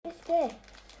this?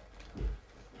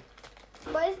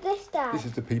 What is this, Dad? This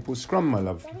is the People's Scrum, my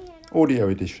love. Audio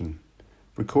edition.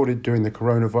 Recorded during the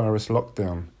coronavirus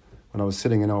lockdown when I was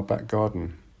sitting in our back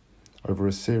garden over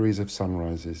a series of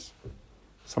sunrises.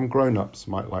 Some grown-ups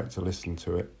might like to listen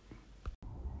to it.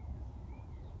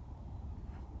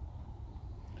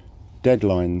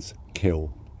 Deadlines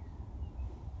kill.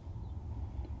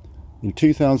 In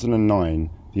 2009,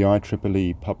 the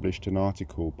IEEE published an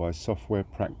article by software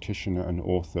practitioner and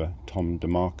author Tom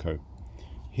DeMarco.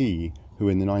 He, who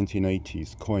in the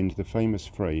 1980s coined the famous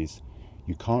phrase,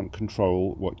 "You can't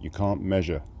control what you can't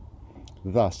measure,"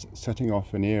 thus setting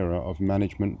off an era of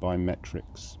management by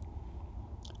metrics.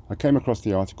 I came across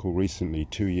the article recently,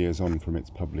 2 years on from its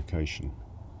publication.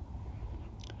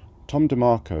 Tom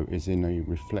DeMarco is in a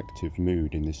reflective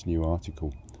mood in this new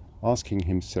article, asking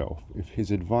himself if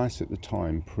his advice at the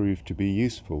time proved to be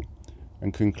useful,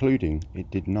 and concluding it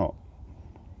did not.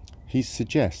 He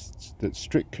suggests that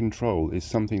strict control is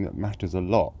something that matters a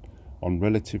lot on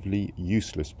relatively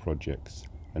useless projects,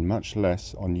 and much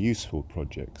less on useful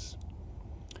projects.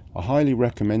 I highly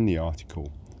recommend the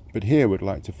article, but here would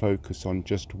like to focus on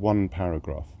just one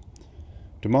paragraph.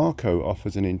 DeMarco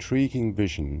offers an intriguing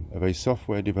vision of a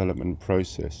software development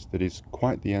process that is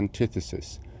quite the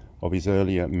antithesis of his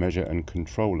earlier measure and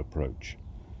control approach.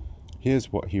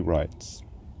 Here's what he writes.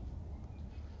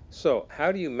 So,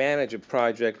 how do you manage a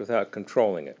project without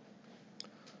controlling it?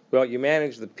 Well, you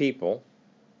manage the people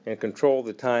and control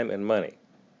the time and money.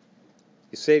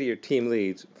 You say to your team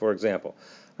leads, for example,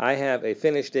 I have a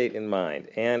finish date in mind,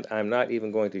 and I'm not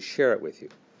even going to share it with you.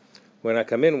 When I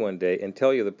come in one day and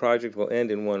tell you the project will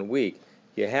end in 1 week,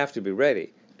 you have to be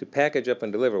ready to package up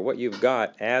and deliver what you've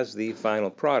got as the final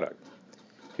product.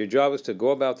 Your job is to go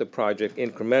about the project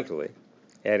incrementally,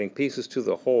 adding pieces to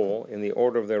the whole in the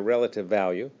order of their relative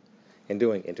value, and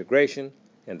doing integration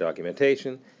and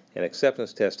documentation and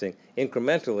acceptance testing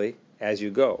incrementally as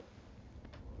you go.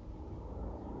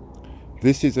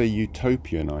 This is a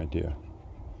utopian idea.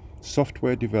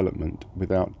 Software development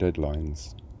without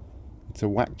deadlines. It's a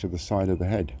whack to the side of the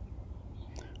head.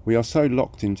 We are so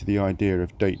locked into the idea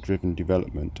of date-driven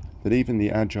development that even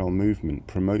the Agile movement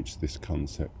promotes this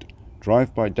concept.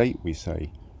 Drive by date, we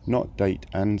say, not date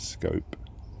and scope.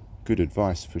 Good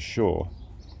advice for sure.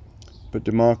 But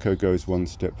DeMarco goes one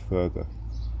step further.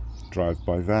 Drive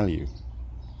by value.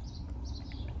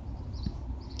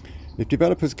 If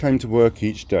developers came to work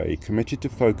each day committed to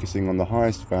focusing on the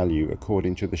highest value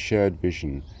according to the shared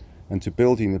vision and to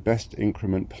building the best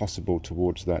increment possible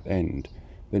towards that end,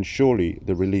 then surely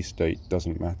the release date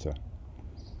doesn't matter.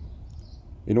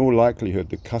 In all likelihood,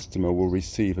 the customer will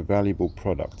receive a valuable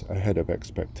product ahead of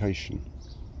expectation.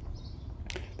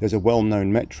 There's a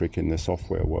well-known metric in the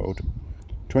software world.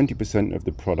 20% of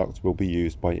the product will be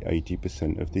used by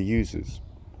 80% of the users.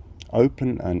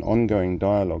 Open and ongoing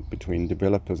dialogue between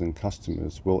developers and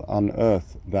customers will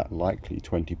unearth that likely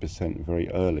 20% very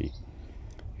early.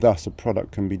 Thus, a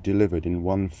product can be delivered in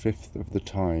 1/5 of the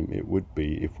time it would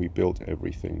be if we built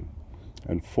everything,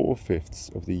 and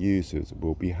 4/5 of the users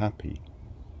will be happy.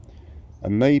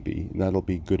 And maybe that'll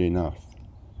be good enough.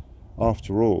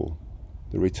 After all,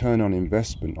 the return on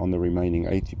investment on the remaining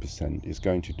 80% is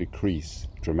going to decrease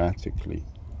dramatically.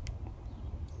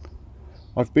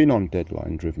 I've been on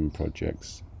deadline-driven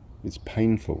projects. It's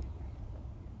painful,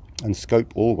 and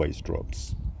scope always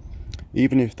drops,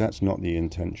 even if that's not the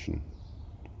intention.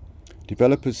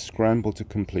 Developers scramble to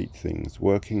complete things,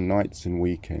 working nights and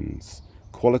weekends.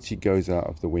 Quality goes out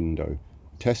of the window.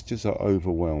 Testers are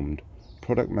overwhelmed.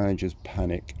 Product managers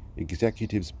panic.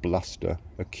 Executives bluster,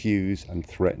 accuse and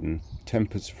threaten.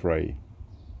 Tempers fray.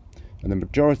 And the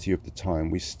majority of the time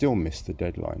we still miss the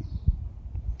deadline.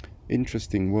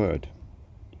 Interesting word.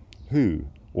 Who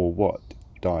or what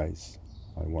dies,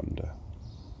 I wonder.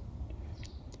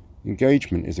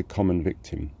 Engagement is a common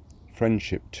victim.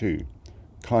 Friendship too.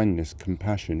 Kindness,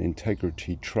 compassion,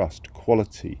 integrity, trust,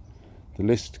 quality. The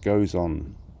list goes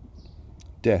on.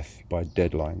 Death by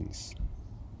deadlines.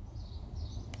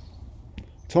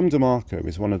 Tom DeMarco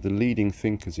is one of the leading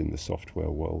thinkers in the software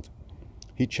world.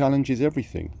 He challenges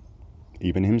everything,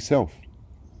 even himself.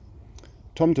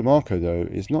 Tom DeMarco, though,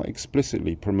 is not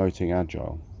explicitly promoting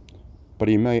Agile, but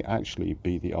he may actually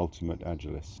be the ultimate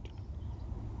Agilist.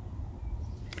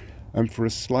 And for a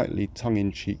slightly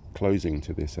tongue-in-cheek closing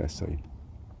to this essay,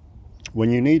 when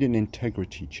you need an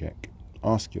integrity check,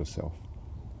 ask yourself,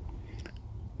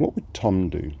 what would Tom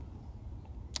do?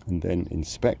 And then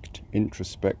inspect,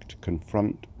 introspect,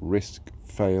 confront, risk,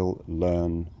 fail,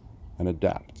 learn, and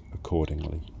adapt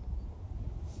accordingly.